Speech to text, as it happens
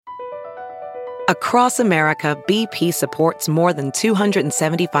Across America, BP supports more than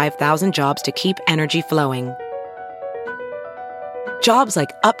 275,000 jobs to keep energy flowing. Jobs like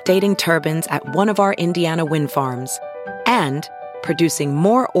updating turbines at one of our Indiana wind farms and producing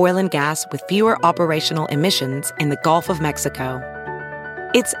more oil and gas with fewer operational emissions in the Gulf of Mexico.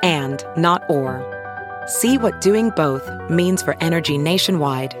 It's and, not or. See what doing both means for energy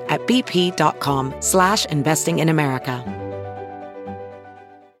nationwide at bp.com/investing in America.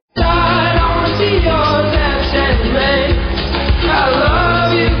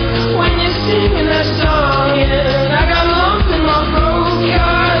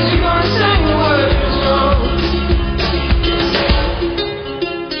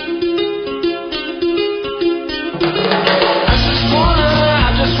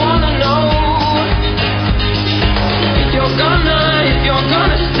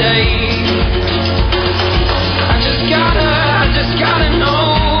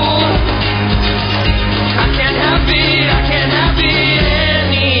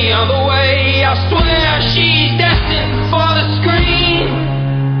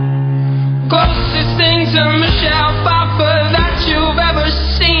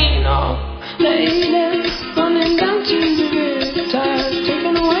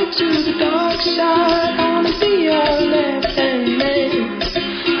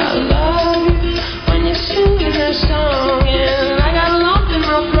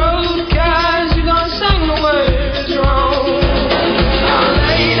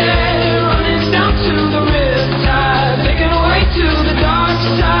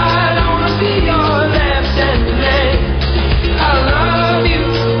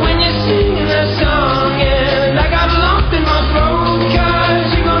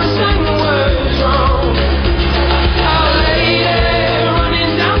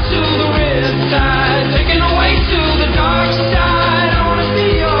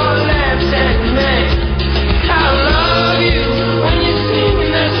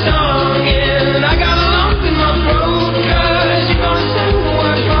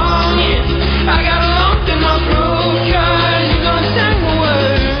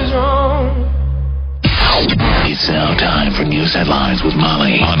 Headlines with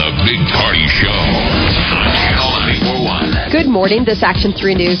Molly on the Big Party Show on Channel 94.1. Good morning. This Action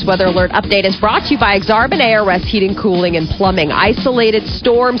 3 News weather alert update is brought to you by Exarban ARS Heating, Cooling, and Plumbing. Isolated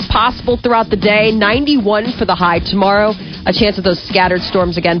storms possible throughout the day. 91 for the high tomorrow. A chance of those scattered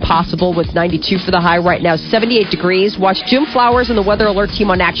storms again possible with 92 for the high. Right now, 78 degrees. Watch Jim Flowers and the weather alert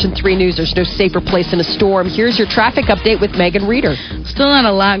team on Action 3 News. There's no safer place in a storm. Here's your traffic update with Megan Reeder. Still not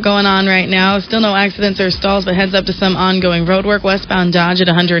a lot going on right now. Still no accidents or stalls, but heads up to some ongoing road work. Westbound Dodge at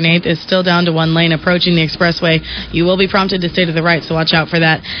 108th is still down to one lane approaching the expressway. You will be prompted to stay to the right, so watch out for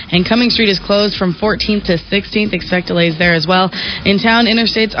that. And Cumming Street is closed from 14th to 16th. Expect delays there as well. In town,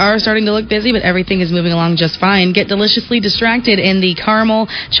 interstates are starting to look busy, but everything is moving along just fine. Get deliciously distracted in the caramel,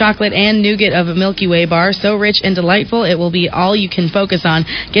 chocolate, and nougat of a Milky Way bar. So rich and delightful, it will be all you can focus on.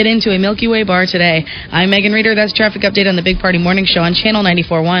 Get into a Milky Way bar today. I'm Megan Reeder. That's traffic update on the Big Party Morning Show on Channel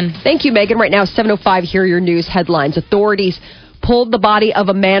 94.1. Thank you, Megan. Right now, 7:05. Here are your news headlines. Authorities pulled the body of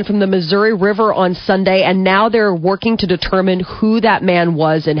a man from the Missouri River on Sunday, and now they're working to determine who that man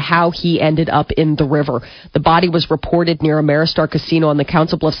was and how he ended up in the river. The body was reported near Ameristar Casino on the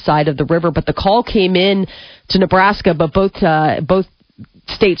Council Bluffs side of the river, but the call came in to Nebraska, but both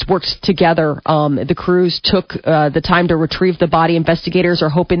states worked together. The crews took the time to retrieve the body. Investigators are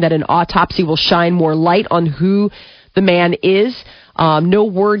hoping that an autopsy will shine more light on who the man is. No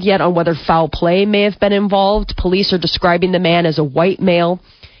word yet on whether foul play may have been involved. Police are describing the man as a white male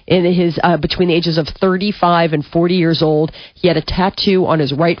in his between the ages of 35 and 40 years old. He had a tattoo on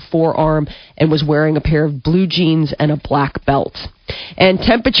his right forearm and was wearing a pair of blue jeans and a black belt. And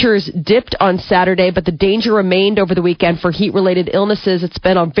temperatures dipped on Saturday, but the danger remained over the weekend for heat-related illnesses. It's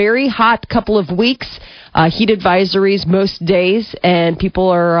been a very hot couple of weeks. Heat advisories most days, and people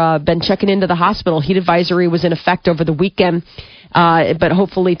are been checking into the hospital. Heat advisory was in effect over the weekend, but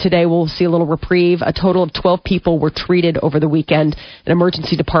hopefully today we'll see a little reprieve. A total of 12 people were treated over the weekend in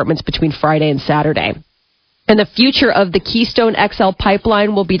emergency departments between Friday and Saturday. And the future of the Keystone XL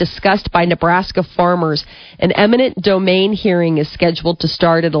pipeline will be discussed by Nebraska farmers. An eminent domain hearing is scheduled to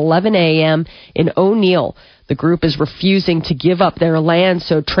start at 11 a.m. in O'Neill. The group is refusing to give up their land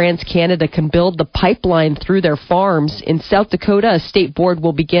so TransCanada can build the pipeline through their farms. In South Dakota, a state board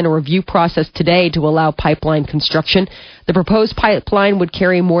will begin a review process today to allow pipeline construction. The proposed pipeline would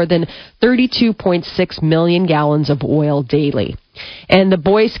carry more than 32.6 million gallons of oil daily. And the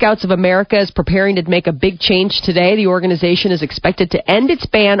Boy Scouts of America is preparing to make a big change today. The organization is expected to end its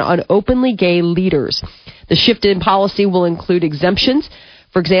ban on openly gay leaders. The shift in policy will include exemptions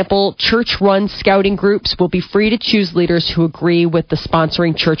For example, church-run scouting groups will be free to choose leaders who agree with the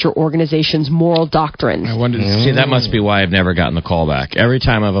sponsoring church or organization's moral doctrines. I wonder, see, that must be why I've never gotten the call back. Every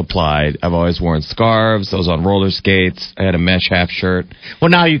time I've applied, I've always worn scarves. I was on roller skates. I had a mesh half shirt. Well,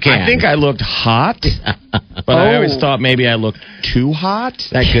 now you can. I think I looked hot, but I always thought maybe I looked too hot.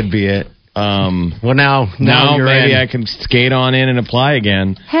 That could be it. Well, now you're maybe in. I can skate on in and apply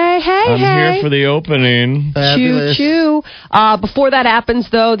again. Hey, I'm here for the opening. Fabulous. Choo-choo. Before that happens,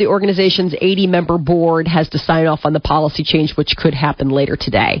 though, the organization's 80-member board has to sign off on the policy change, which could happen later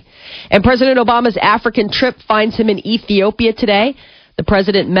today. And President Obama's African trip finds him in Ethiopia today. The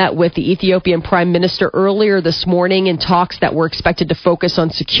president met with the Ethiopian prime minister earlier this morning in talks that were expected to focus on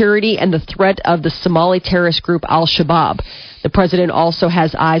security and the threat of the Somali terrorist group Al-Shabaab. The president also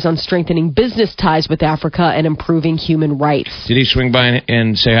has eyes on strengthening business ties with Africa and improving human rights. Did he swing by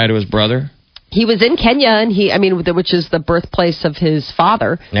and say hi to his brother? He was in Kenya, and which is the birthplace of his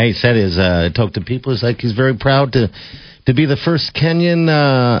father. Yeah, he said talked to people. He's like he's very proud to be the first Kenyan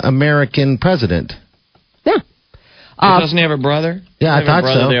American president. Yeah. Doesn't he have a brother? Yeah, I thought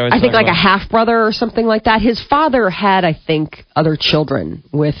so. I think like a half brother or something like that. His father had, I think, other children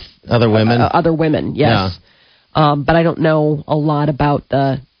with other women. Other women, yes. Yeah. But I don't know a lot about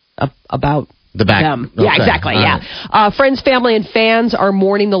the back. them. Okay. Yeah, exactly. All Yeah. right. Friends, family, and fans are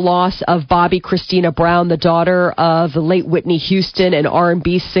mourning the loss of Bobby Christina Brown, the daughter of the late Whitney Houston and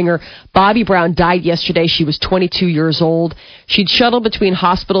R&B singer. Bobby Brown died yesterday. She was 22 years old. She'd shuttled between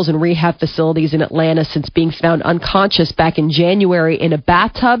hospitals and rehab facilities in Atlanta since being found unconscious back in January in a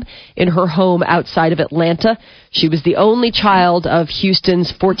bathtub in her home outside of Atlanta. She was the only child of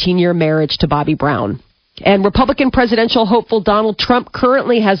Houston's 14-year marriage to Bobby Brown. And Republican presidential hopeful Donald Trump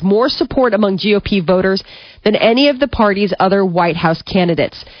currently has more support among GOP voters than any of the party's other White House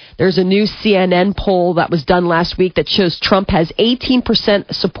candidates. There's a new CNN poll that was done last week that shows Trump has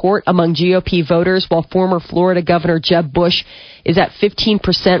 18% support among GOP voters, while former Florida Governor Jeb Bush is at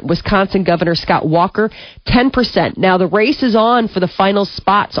 15%, Wisconsin Governor Scott Walker 10%. Now, the race is on for the final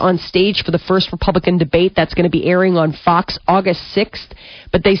spots on stage for the first Republican debate that's going to be airing on Fox August 6th.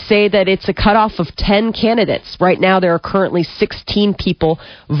 But they say that it's a cutoff of 10 candidates. Right now, there are currently 16 people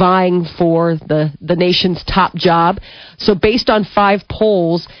vying for the nation's top job. So based on 5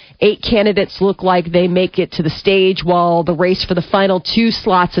 polls, 8 candidates look like they make it to the stage, while the race for the final 2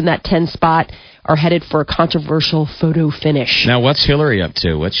 slots in that 10 spot are headed for a controversial photo finish. Now, what's Hillary up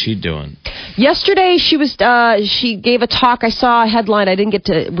to? What's she doing? Yesterday, she gave a talk. I saw a headline. I didn't get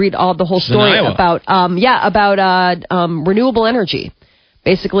to read the whole story about renewable energy.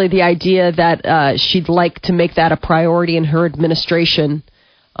 Basically, the idea that she'd like to make that a priority in her administration,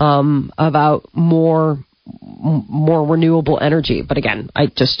 about more renewable energy. But again, I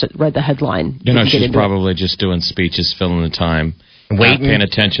just read the headline. She's probably just doing speeches, filling the time, waiting, paying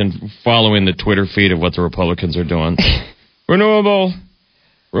attention, following the Twitter feed of what the Republicans are doing. renewable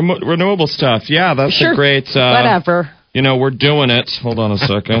stuff. Yeah, that's a great. Whatever. We're doing it. Hold on a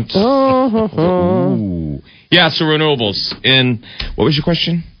second. Ooh. Yeah, so renewables. What was your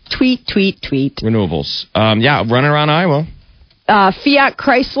question? Tweet. Renewables. Running around Iowa. Fiat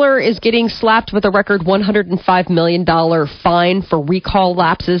Chrysler is getting slapped with a record $105 million fine for recall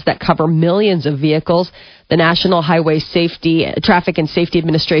lapses that cover millions of vehicles. The National Highway Traffic and Safety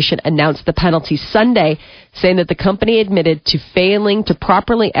Administration announced the penalty Sunday, saying that the company admitted to failing to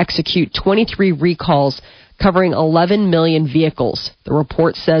properly execute 23 recalls covering 11 million vehicles. The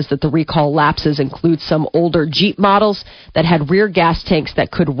report says that the recall lapses include some older Jeep models that had rear gas tanks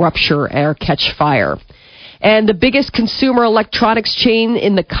that could rupture or catch fire. And the biggest consumer electronics chain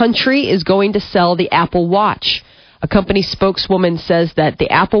in the country is going to sell the Apple Watch. A company spokeswoman says that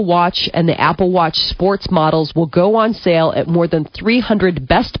the Apple Watch and the Apple Watch Sports models will go on sale at more than 300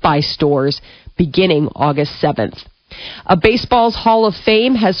 Best Buy stores beginning August 7th. Baseball's Hall of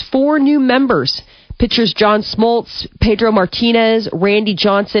Fame has 4 new members. Pitchers John Smoltz, Pedro Martinez, Randy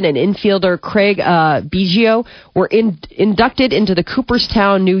Johnson, and infielder Craig Biggio were inducted into the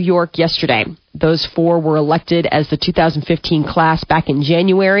Cooperstown, New York yesterday. Those 4 were elected as the 2015 class back in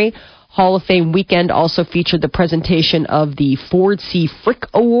January. Hall of Fame weekend also featured the presentation of the Ford C. Frick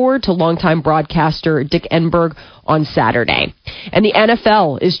Award to longtime broadcaster Dick Enberg on Saturday. And the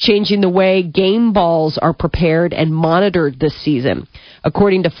NFL is changing the way game balls are prepared and monitored this season.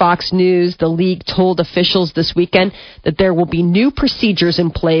 According to Fox News, the league told officials this weekend that there will be new procedures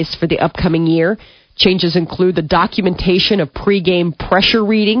in place for the upcoming year. Changes include the documentation of pregame pressure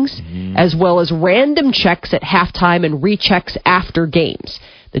readings, as well as random checks at halftime and rechecks after games.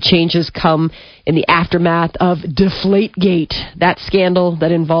 The changes come in the aftermath of Deflategate, that scandal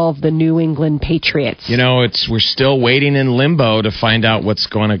that involved the New England Patriots. You know, we're still waiting in limbo to find out what's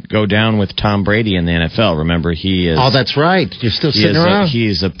going to go down with Tom Brady in the NFL. Remember, he is... Oh, that's right. You're still sitting around.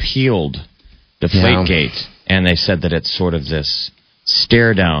 He's appealed Deflategate, and they said that it's sort of this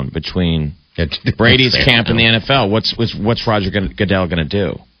stare down between Brady's camp and the NFL. What's Roger Goodell going to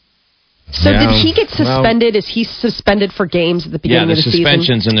do? So did he get suspended? Is he suspended for games at the beginning of the season? Yeah, the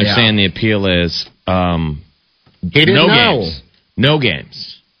suspensions, and they're saying the appeal is games. No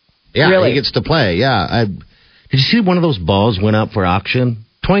games. Yeah, really? He gets to play. Yeah. Did you see one of those balls went up for auction?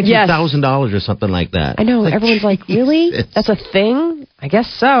 $22,000 or something like that. I know. Everyone's like, really? That's a thing? I guess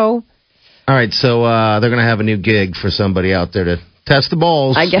so. All right, so they're going to have a new gig for somebody out there to test the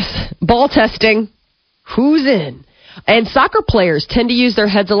balls. I guess. Ball testing. Who's in? And soccer players tend to use their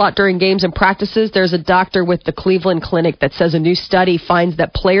heads a lot during games and practices. There's a doctor with the Cleveland Clinic that says a new study finds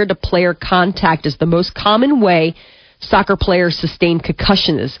that player-to-player contact is the most common way soccer players sustain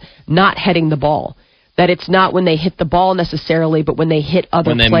concussions, not heading the ball. That it's not when they hit the ball necessarily, but when they hit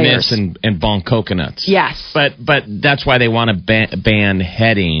other players. When they miss and bonk coconuts. Yes. But that's why they want to ban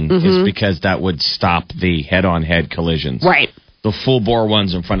heading, is because that would stop the head-on-head collisions. Right. The full-bore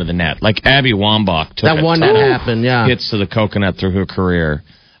ones in front of the net. Like Abby Wambach took that one that happened, yeah. Hits to the coconut through her career.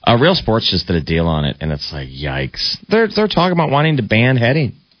 Real Sports just did a deal on it, and it's like, yikes. They're talking about wanting to ban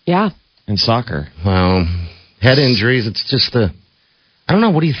heading. Yeah. In soccer. Well, head injuries, it's just I don't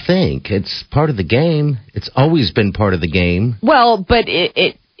know, what do you think? It's part of the game. It's always been part of the game. Well, but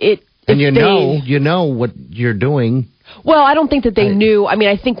it and you know what you're doing. Well, I don't think that they knew. I mean,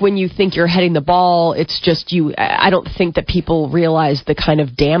 I think when you think you're heading the ball, it's just I don't think that people realize the kind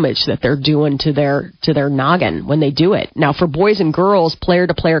of damage that they're doing to their noggin when they do it. Now, for boys and girls,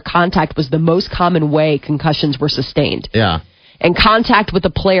 player-to-player contact was the most common way concussions were sustained. Yeah. And contact with a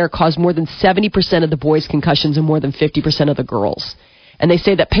player caused more than 70% of the boys' concussions and more than 50% of the girls. And they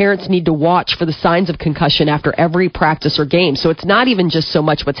say that parents need to watch for the signs of concussion after every practice or game. So it's not even just so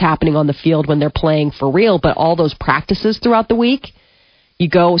much what's happening on the field when they're playing for real, but all those practices throughout the week. You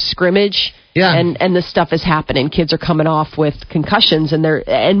go scrimmage, and this stuff is happening. Kids are coming off with concussions, and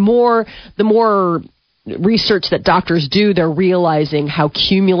the more research that doctors do, they're realizing how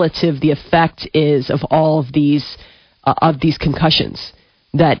cumulative the effect is of all of these concussions.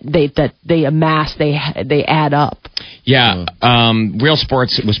 That they amass, they add up. Yeah, Real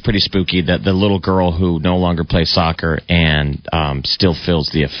Sports, it was pretty spooky that the little girl who no longer plays soccer and still feels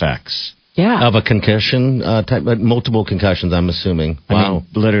the effects. Yeah. Of a concussion type, multiple concussions, I'm assuming. Wow. I mean,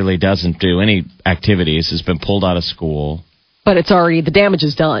 literally doesn't do any activities, has been pulled out of school. But it's already, the damage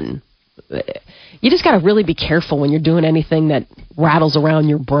is done. You just got to really be careful when you're doing anything that rattles around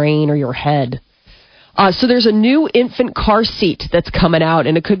your brain or your head. So there's a new infant car seat that's coming out,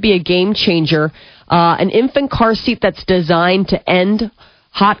 and it could be a game changer. An infant car seat that's designed to end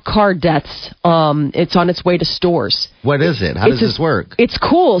hot car deaths. It's on its way to stores. What is it? How does this work? It's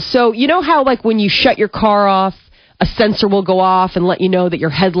cool. So you know how, like, when you shut your car off, a sensor will go off and let you know that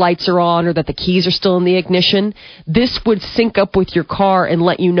your headlights are on or that the keys are still in the ignition? This would sync up with your car and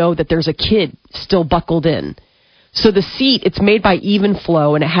let you know that there's a kid still buckled in. So the seat, it's made by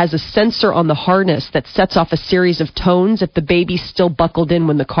Evenflow, and it has a sensor on the harness that sets off a series of tones if the baby's still buckled in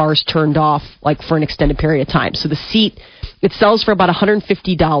when the car's turned off, like for an extended period of time. So the seat, it sells for about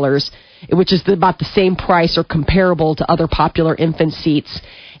 $150, which is about the same price or comparable to other popular infant seats.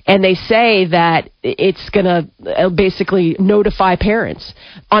 And they say that it's going to basically notify parents.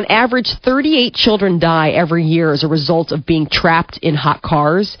 On average, 38 children die every year as a result of being trapped in hot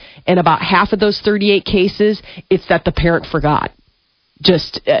cars. And about half of those 38 cases, it's that the parent forgot.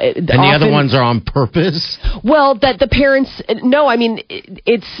 And the other ones are on purpose? Well, that the parents, no, I mean,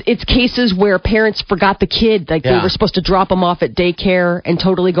 it's cases where parents forgot the kid. Like they were supposed to drop them off at daycare and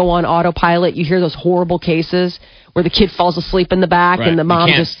totally go on autopilot. You hear those horrible cases where the kid falls asleep in the back and the mom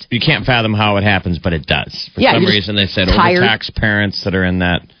You can't fathom how it happens, but it does. For some reason, they said overtaxed parents that are in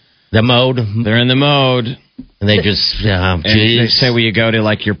the mode. They're in the mode. And they just, they say when you go to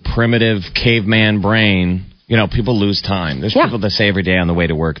like your primitive caveman brain, you know, people lose time. There's people that say every day on the way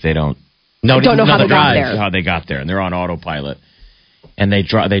to work they don't know how they got there. How they got there, and they're on autopilot. And they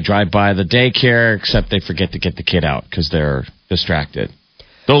drive by the daycare, except they forget to get the kid out because they're distracted.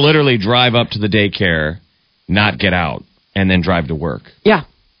 They'll literally drive up to the daycare, not get out, and then drive to work. Yeah.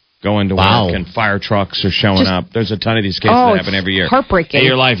 Go into work, and fire trucks are showing up. There's a ton of these cases that happen every year. Heartbreaking. And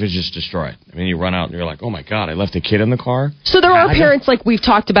your life is just destroyed. I mean, you run out and you're like, oh my God, I left a kid in the car. So there are parents like we've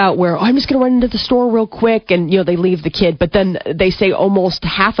talked about where I'm just going to run into the store real quick, and they leave the kid. But then they say almost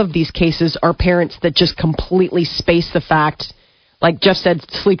half of these cases are parents that just completely space the fact, like Jeff said,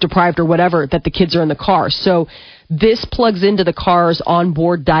 sleep deprived or whatever, that the kids are in the car. So this plugs into the car's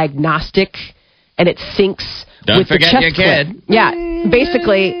onboard diagnostic, and it syncs with the chest your clip. kid. Yeah,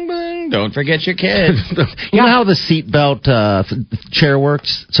 basically. Don't forget your kid. You know how the seatbelt chair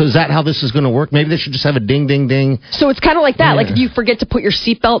works? So is that how this is going to work? Maybe they should just have a ding, ding, ding. So it's kind of like that. Yeah. Like if you forget to put your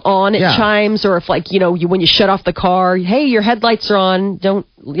seatbelt on, it chimes. Or if when you shut off the car, hey, your headlights are on. Don't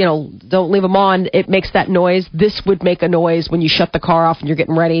leave them on. It makes that noise. This would make a noise when you shut the car off and you're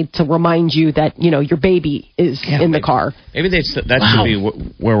getting ready to remind you that your baby is in the car. Maybe that should be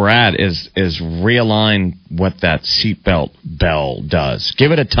where we're at is realign what that seatbelt bell does.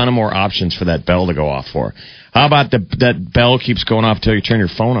 Give it a ton of more options for that bell to go off for. How about that bell keeps going off till you turn your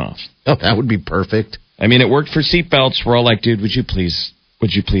phone off? Oh, that would be perfect. I mean, it worked for seatbelts. We're all like, dude, would you please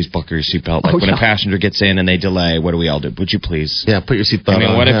buckle your seatbelt? Like when a passenger gets in and they delay, what do we all do? Would you please? Yeah, put your seatbelt on. I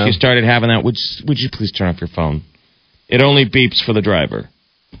mean, what if you started having that? Would you please turn off your phone? It only beeps for the driver.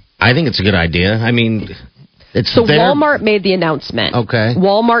 I think it's a good idea. I mean, Walmart made the announcement. Okay.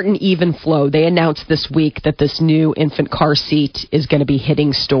 Walmart and Evenflo, they announced this week that this new infant car seat is going to be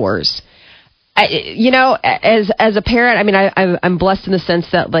hitting stores. As a parent, I mean, I'm blessed in the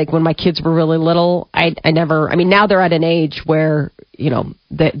sense that, like, when my kids were really little, now they're at an age where,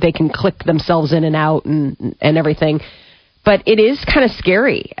 they can click themselves in and out and everything. But it is kind of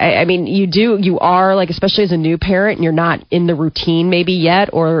scary. I mean, you are, like, especially as a new parent, and you're not in the routine maybe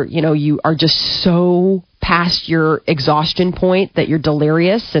yet, or, you are just so past your exhaustion point that you're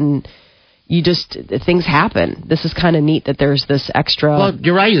delirious and things happen. This is kind of neat that there's this extra. Well,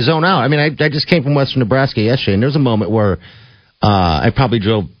 you're right, you zone out. I mean, I just came from western Nebraska yesterday, and there was a moment where I probably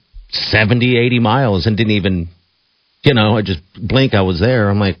drove 70, 80 miles and didn't even, I just blink, I was there.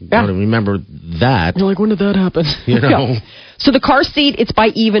 I'm like, I don't remember that. You're like, when did that happen? So the car seat, it's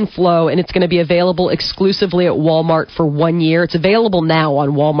by Evenflo, and it's going to be available exclusively at Walmart for 1 year. It's available now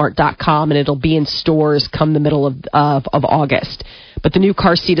on Walmart.com, and it'll be in stores come the middle of August. But the new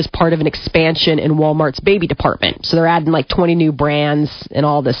car seat is part of an expansion in Walmart's baby department. So they're adding like 20 new brands and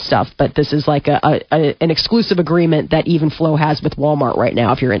all this stuff. But this is like an exclusive agreement that Evenflo has with Walmart right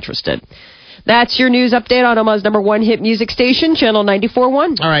now, if you're interested. That's your news update on Omaha's #1 hit music station, Channel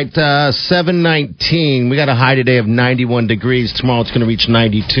 94.1. All right, 7:19. We got a high today of 91 degrees. Tomorrow it's going to reach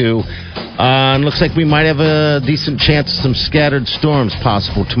 92. And looks like we might have a decent chance of some scattered storms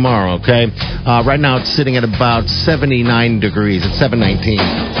possible tomorrow, okay? Right now it's sitting at about 79 degrees at 7:19.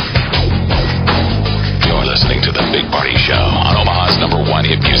 You're listening to The Big Party Show on Omaha's #1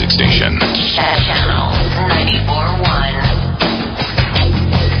 hit music station. Channel 94.1.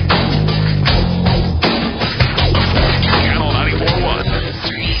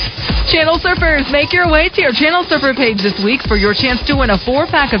 Channel Surfers, make your way to your Channel Surfer page this week for your chance to win a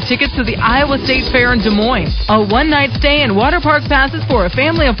 4-pack of tickets to the Iowa State Fair in Des Moines, a one-night stay and water park passes for a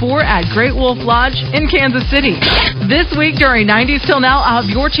family of 4 at Great Wolf Lodge in Kansas City. This week during 90s Till Now, I'll have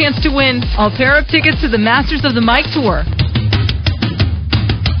your chance to win a pair of tickets to the Masters of the Mic Tour. You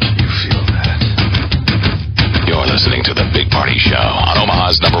feel that? You're listening to The Big Party Show on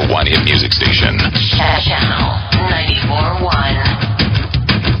Omaha's #1 hit music station. Channel 94.1.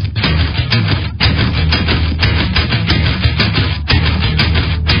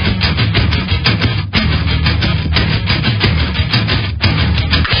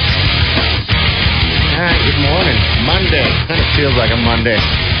 Monday. Kind of feels like a Monday.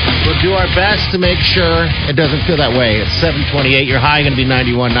 We'll do our best to make sure it doesn't feel that way. It's 7:28. Your high going to be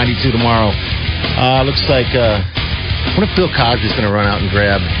 91, 92 tomorrow. Looks like, I wonder if Bill Cosby's going to run out and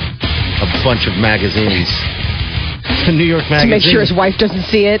grab a bunch of magazines. The New York magazine. To make sure his wife doesn't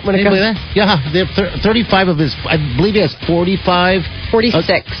see it when it comes. Yeah, 35 of his, I believe he has 45.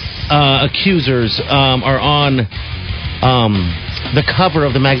 46. Accusers are on the cover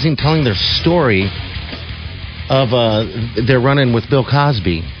of the magazine telling their story of their run-in with Bill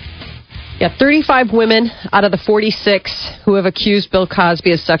Cosby. Yeah, 35 women out of the 46 who have accused Bill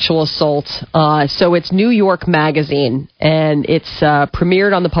Cosby of sexual assault. So it's New York Magazine, and it's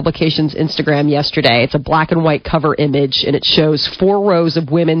premiered on the publication's Instagram yesterday. It's a black and white cover image, and it shows 4 rows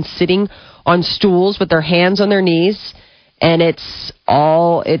of women sitting on stools with their hands on their knees. And You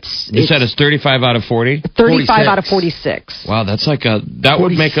said it's 35 out of 40? 35 out of 46. Wow, that's like that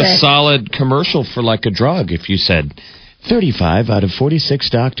would make a solid commercial for like a drug if you said 35 out of 46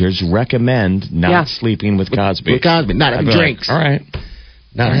 doctors recommend not sleeping with Cosby. With Cosby, not having drinks. Like, all right.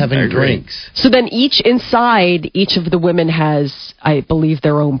 Not having drinks. So then each of the women has, I believe,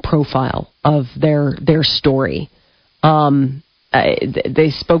 their own profile of their story. They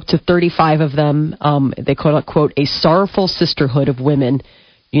spoke to 35 of them. They quote, a sorrowful sisterhood of women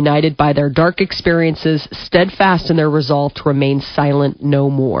united by their dark experiences, steadfast in their resolve to remain silent no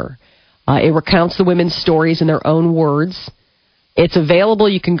more. It recounts the women's stories in their own words. It's available.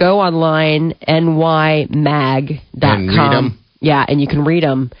 You can go online, nymag.com. And read 'em. Yeah, and you can read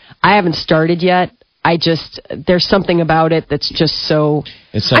them. I haven't started yet. There's something about it that's just so...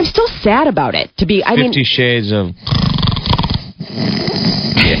 I'm still sad about it. 50 Shades of...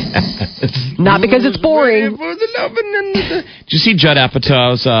 Not because it's boring. Did you see Judd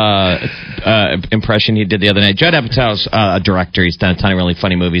Apatow's impression he did the other night? Judd Apatow's a director. He's done a ton of really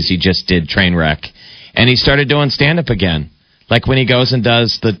funny movies. He just did Trainwreck. And he started doing stand-up again. Like when he goes and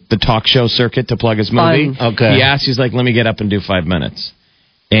does the talk show circuit to plug his movie. Okay. He asks, he's like, let me get up and do 5 minutes.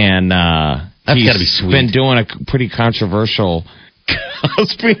 And that's got to be sweet. Been doing a pretty controversial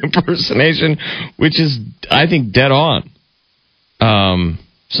Cosby impersonation, which is, I think, dead on.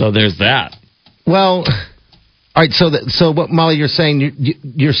 So there's that. Well, all right. So what, Molly? You're saying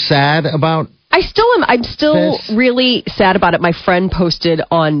you're sad about? I still am. I'm still really sad about it. My friend posted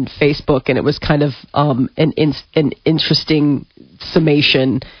on Facebook, and it was kind of an interesting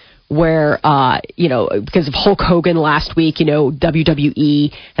summation where because of Hulk Hogan last week,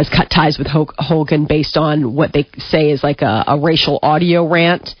 WWE has cut ties with Hulk Hogan based on what they say is like a racial audio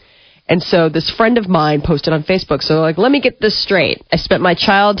rant. And so this friend of mine posted on Facebook, so like, let me get this straight. I spent my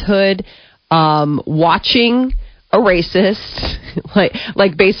childhood watching a racist,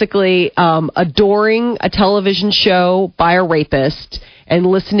 like basically adoring a television show by a rapist and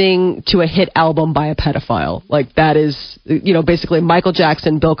listening to a hit album by a pedophile. Like that is, basically Michael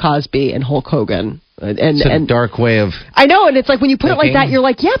Jackson, Bill Cosby, and Hulk Hogan. It's a dark way of... I know, and it's like when you put it like that, you're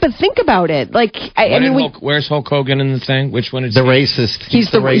like, yeah, but think about it. Like, where's Hulk Hogan in the thing? Which one is the racist? He's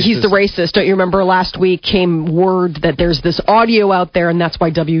the racist. Don't you remember last week came word that there's this audio out there, and that's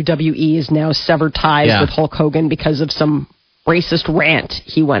why WWE is now severed ties with Hulk Hogan because of some racist rant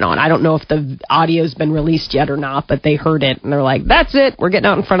he went on. I don't know if the audio's been released yet or not, but they heard it, and they're like, that's it. We're getting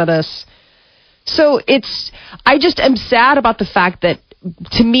out in front of this. So I just am sad about the fact that,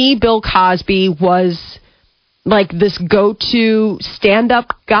 to me, Bill Cosby was like this go-to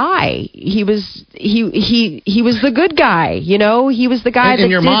stand-up guy. He was the good guy, He was the guy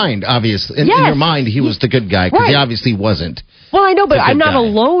in your mind, obviously. In your mind, he was the good guy because he obviously wasn't. Well, I know, but I'm not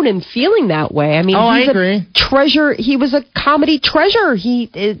alone in feeling that way. I mean, I agree. Treasure. He was a comedy treasure.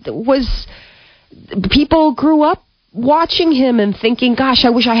 People grew up watching him and thinking, gosh, I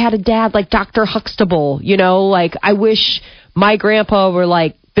wish I had a dad like Dr. Huxtable, Like, I wish my grandpa were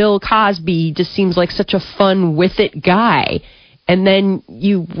like Bill Cosby. He just seems like such a fun, with it guy. And then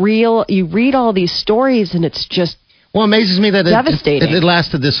you read all these stories, and it's just it amazes me that devastating. It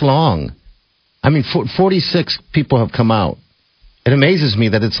lasted this long. I mean, 46 people have come out. It amazes me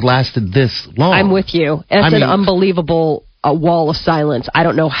that it's lasted this long. I'm with you. It's an unbelievable wall of silence. I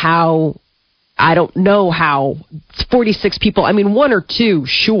don't know how. 46 people. I mean, one or two,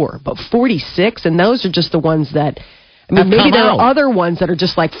 sure, but 46, and those are just the ones that. I mean, maybe there are other ones that are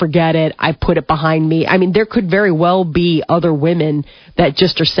just like, forget it, I put it behind me. I mean, there could very well be other women that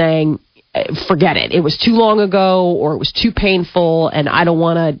just are saying, forget it. It was too long ago, or it was too painful, and I don't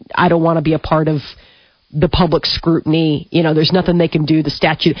want to be a part of the public scrutiny. There's nothing they can do. The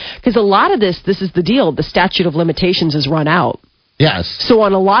statute, because a lot of this is the deal. The statute of limitations is run out. Yes. So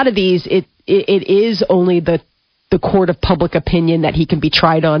on a lot of these, it is only the court of public opinion that he can be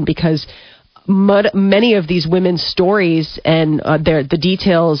tried on, because many of these women's stories and the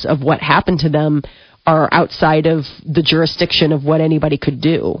details of what happened to them are outside of the jurisdiction of what anybody could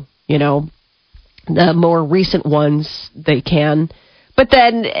do. The more recent ones they can. But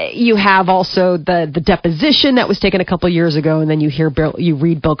then you have also the deposition that was taken a couple of years ago, and then you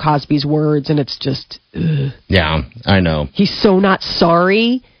read Bill Cosby's words, and it's just... ugh. Yeah, I know. He's so not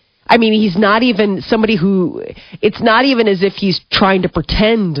sorry. I mean, he's not even somebody who... It's not even as if he's trying to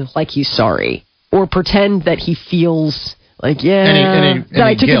pretend like he's sorry, or pretend that he feels like, that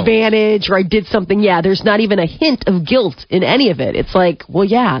I took advantage, or I did something. Yeah, there's not even a hint of guilt in any of it. It's like, well,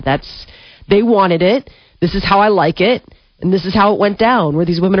 yeah, they wanted it. This is how I like it. And this is how it went down, where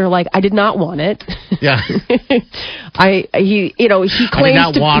these women are like, I did not want it. Yeah. He claims I did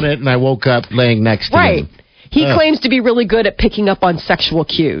not want it, and I woke up laying next to him. Right. He claims to be really good at picking up on sexual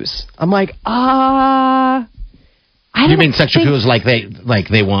cues. I'm like, I don't You mean sexual cues like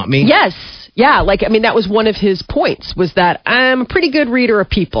they want me? Yes. Yeah. That was one of his points, was that I'm a pretty good reader of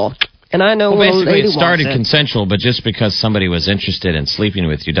people. And I know basically it started consensual, but just because somebody was interested in sleeping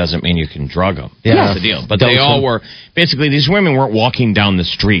with you doesn't mean you can drug them. Yeah. That's the deal. But they all were, basically these women weren't walking down the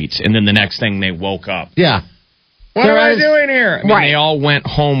street and then the next thing they woke up. Yeah. What am I doing here? I mean, they all went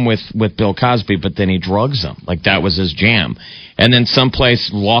home with Bill Cosby, but then he drugs them. Like, that was his jam. And then someplace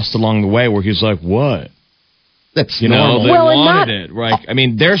lost along the way where he's like, what? That's normal. They well, wanted it, right? I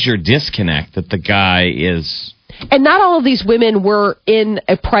mean, there's your disconnect that the guy is... And not all of these women were in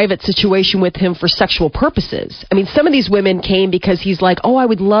a private situation with him for sexual purposes. I mean, some of these women came because he's like, oh, I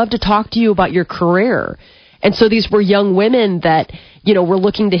would love to talk to you about your career. And so these were young women that, were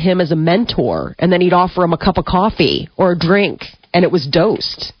looking to him as a mentor. And then he'd offer them a cup of coffee or a drink, and it was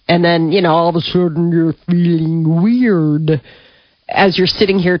dosed. And then, all of a sudden you're feeling weird as you're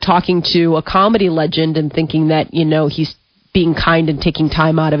sitting here talking to a comedy legend and thinking that, he's being kind and taking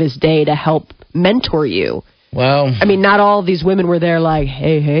time out of his day to help mentor you. Well, I mean, not all of these women were there like,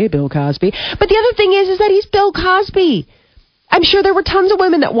 hey, Bill Cosby. But the other thing is that he's Bill Cosby. I'm sure there were tons of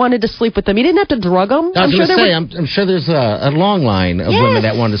women that wanted to sleep with him. He didn't have to drug them. I'm sure there's a long line of women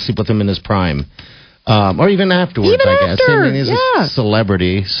that wanted to sleep with him in his prime. Or even afterwards, I guess. I mean, he's a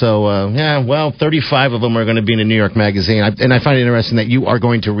celebrity. So, 35 of them are going to be in a New York magazine. And I find it interesting that you are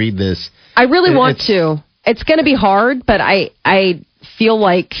going to read this. I really want to. It's going to be hard, but I feel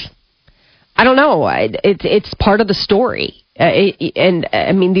like... I don't know. It's part of the story. And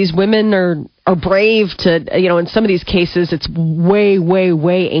I mean, these women are brave to, in some of these cases, it's way, way,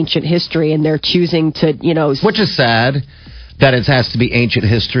 way ancient history, and they're choosing to, Which is sad that it has to be ancient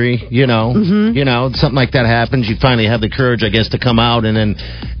history, Mm-hmm. Something like that happens. You finally have the courage, I guess, to come out and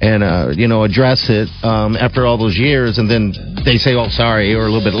address it after all those years, and then they say, oh, sorry, you're a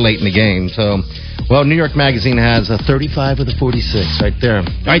little bit late in the game. So... Well, New York Magazine has a 35 of the 46 right there.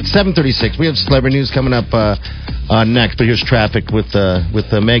 All right, 7:36. We have celebrity news coming up next, but here's traffic with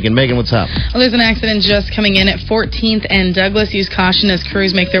Megan. Megan, what's up? Well, there's an accident just coming in at 14th and Douglas. Use caution as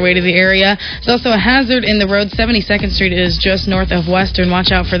crews make their way to the area. There's also a hazard in the road. 72nd Street is just north of Western.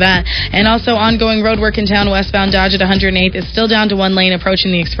 Watch out for that. And also ongoing road work in town. Westbound Dodge at 108th is still down to one lane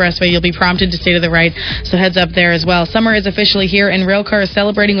approaching the expressway. You'll be prompted to stay to the right, so heads up there as well. Summer is officially here, and Railcar is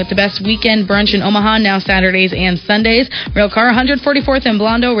celebrating with the best weekend brunch in Omaha, now Saturdays and Sundays. Railcar 144th and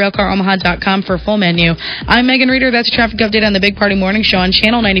Blondo, railcaromaha.com for full menu. I'm Megan Reeder. That's your traffic update on the Big Party Morning Show on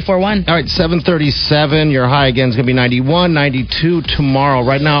Channel 94.1. All right, 7:37. Your high again is going to be 91, 92 tomorrow.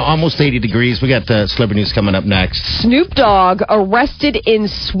 Right now, almost 80 degrees. We got celebrity news coming up next. Snoop Dogg arrested in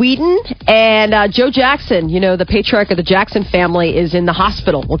Sweden, and Joe Jackson, the patriarch of the Jackson family, is in the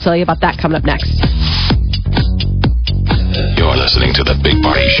hospital. We'll tell you about that coming up next. You're listening to The Big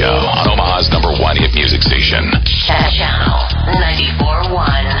Party Show on Omaha's #1 hit music station. Channel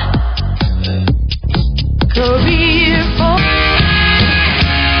 94.1. Career for...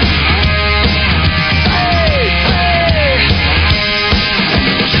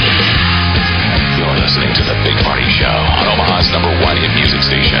 You're listening to The Big Party Show on Omaha's #1 hit music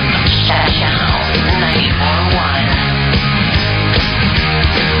station. Channel 94.1.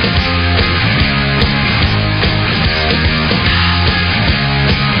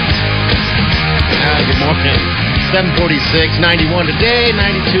 Good morning. 7:46, 91 today,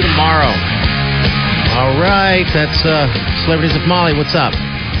 92 tomorrow. All right, that's Celebrities of Molly. What's up?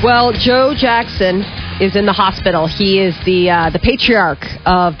 Well, Joe Jackson is in the hospital. He is the patriarch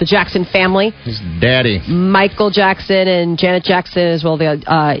of the Jackson family. His daddy. Michael Jackson and Janet Jackson, as well, their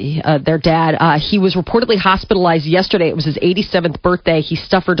dad. He was reportedly hospitalized yesterday. It was his 87th birthday. He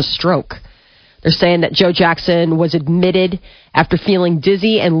suffered a stroke. They're saying that Joe Jackson was admitted after feeling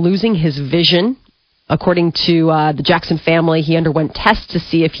dizzy and losing his vision. According to the Jackson family, he underwent tests to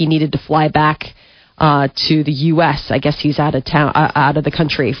see if he needed to fly back to the U.S. I guess he's out of the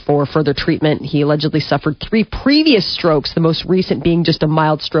country for further treatment. He allegedly suffered 3 previous strokes, the most recent being just a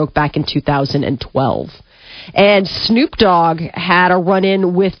mild stroke back in 2012. And Snoop Dogg had a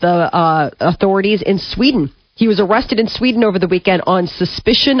run-in with the authorities in Sweden. He was arrested in Sweden over the weekend on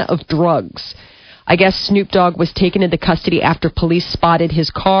suspicion of drugs. I guess Snoop Dogg was taken into custody after police spotted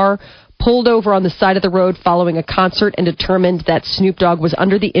his car pulled over on the side of the road following a concert and determined that Snoop Dogg was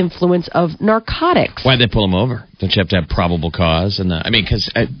under the influence of narcotics. Why'd they pull him over? Don't you have to have probable cause? Because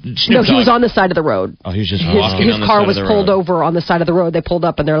Snoop No, Dogg... he was on the side of the road. Oh, he was just walking His on the car side was of the pulled road. over on the side of the road. They pulled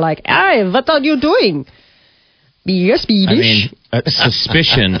up and they're like, "Hey, what are you doing?" Yes, I mean, a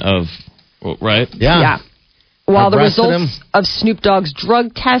suspicion of... Right? Yeah. While the Arrested results him. of Snoop Dogg's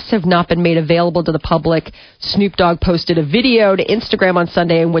drug tests have not been made available to the public, Snoop Dogg posted a video to Instagram on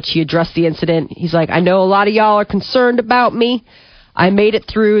Sunday in which he addressed the incident. He's like, "I know a lot of y'all are concerned about me. I made it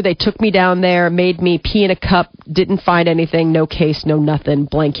through. They took me down there, made me pee in a cup, didn't find anything, no case, no nothing,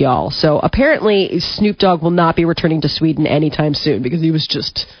 blank y'all." So apparently Snoop Dogg will not be returning to Sweden anytime soon because he was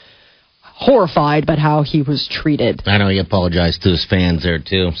just horrified by how he was treated. I know he apologized to his fans there,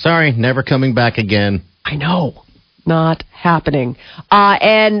 too. Sorry, never coming back again. I know. Not happening.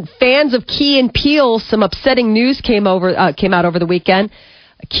 And fans of Key and Peele, some upsetting news came out over the weekend.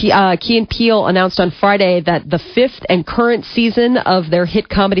 Key and Peele announced on Friday that the 5th and current season of their hit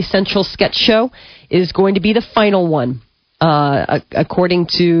Comedy Central sketch show is going to be the final one. According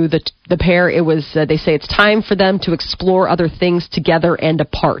to the pair, it was they say it's time for them to explore other things together and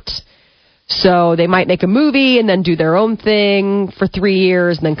apart. So they might make a movie and then do their own thing for 3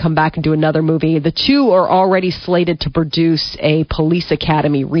 years and then come back and do another movie. The two are already slated to produce a Police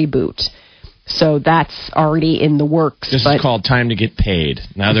Academy reboot. So that's already in the works. This is called Time to Get Paid.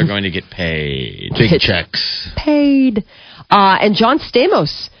 Now they're going to get paid. Big checks. Paid. And John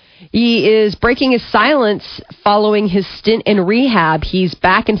Stamos, he is breaking his silence following his stint in rehab. He's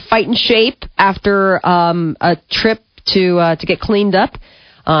back in fighting shape after a trip to get cleaned up.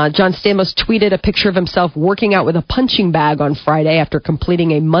 John Stamos tweeted a picture of himself working out with a punching bag on Friday after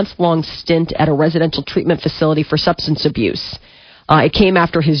completing a month-long stint at a residential treatment facility for substance abuse. It came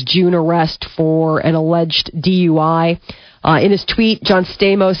after his June arrest for an alleged DUI. In his tweet, John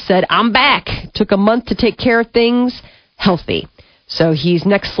Stamos said, "I'm back. Took a month to take care of things. Healthy." So he's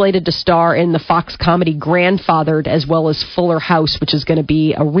next slated to star in the Fox comedy Grandfathered, as well as Fuller House, which is going to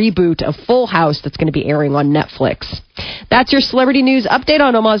be a reboot of Full House that's going to be airing on Netflix. That's your celebrity news update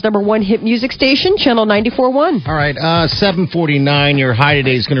on Omaha's #1 hit music station, Channel 94.1. All right, 7:49. Your high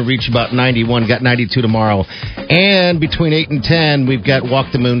today is going to reach about 91. Got 92 tomorrow. And between 8 and 10, we've got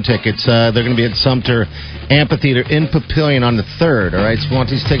Walk the Moon tickets. They're going to be at Sumter Amphitheater in Papillion on the 3rd. All right, so if you want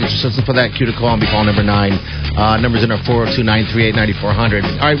these tickets, just listen for that. Cue to call and be call number 9. Numbers in our 402-938-9400.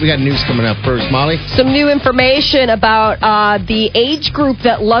 All right, we got news coming up first. Molly? Some new information about the age group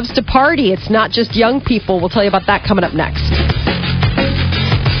that loves to party. It's not just young people. We'll tell you about that coming up next.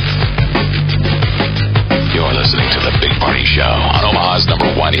 You're listening to The Big Party Show on Omaha's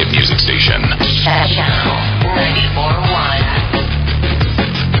 #1 hit music station. Channel 94.1.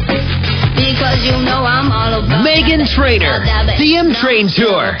 Because you know I'm all about Megan Trainor, the M-Train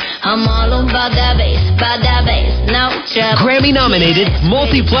Tour. I'm all about that bass, no trouble. Grammy-nominated,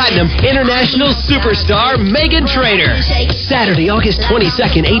 multi-platinum, international superstar Megan Trainor. Saturday, August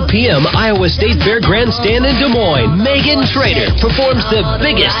 22nd, 8 p.m., Iowa State Fair Grandstand in Des Moines. Megan Trainor performs the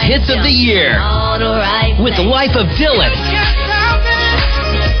biggest hits of the year with The Life of Dylan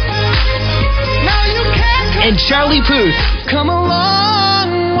and Charlie Puth. Come a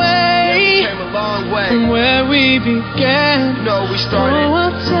long way from where we began. No, we started.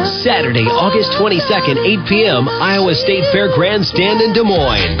 Saturday, August 22nd, 8 p.m., Iowa State Fair Grandstand in Des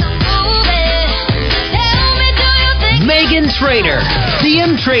Moines. Megan Trainor, the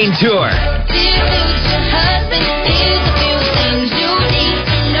M-Train Tour.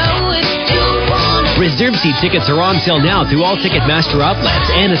 Reserve seat tickets are on sale now through all Ticketmaster outlets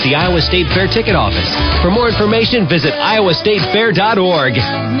and at the Iowa State Fair ticket office. For more information, visit iowastatefair.org.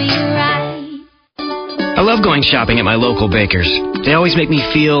 I love going shopping at my local bakers. They always make me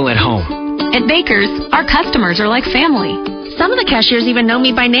feel at home. At Baker's, our customers are like family. Some of the cashiers even know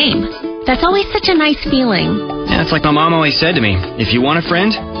me by name. That's always such a nice feeling. Yeah, it's like my mom always said to me, if you want a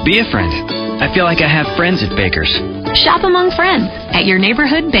friend, be a friend. I feel like I have friends at Baker's. Shop among friends at your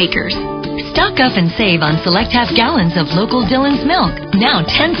neighborhood Baker's. Stock up and save on select half gallons of local Dillon's milk. Now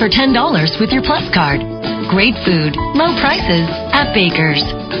 10 for $10 with your Plus card. Great food, low prices at Baker's.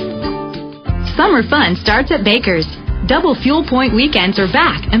 Summer fun starts at Baker's. Double Fuel Point weekends are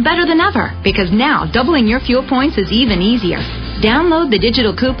back and better than ever because now doubling your fuel points is even easier. Download the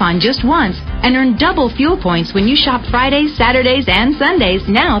digital coupon just once and earn double fuel points when you shop Fridays, Saturdays, and Sundays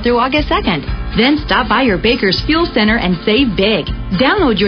now through August 2nd. Then stop by your Baker's Fuel Center and save big. Download your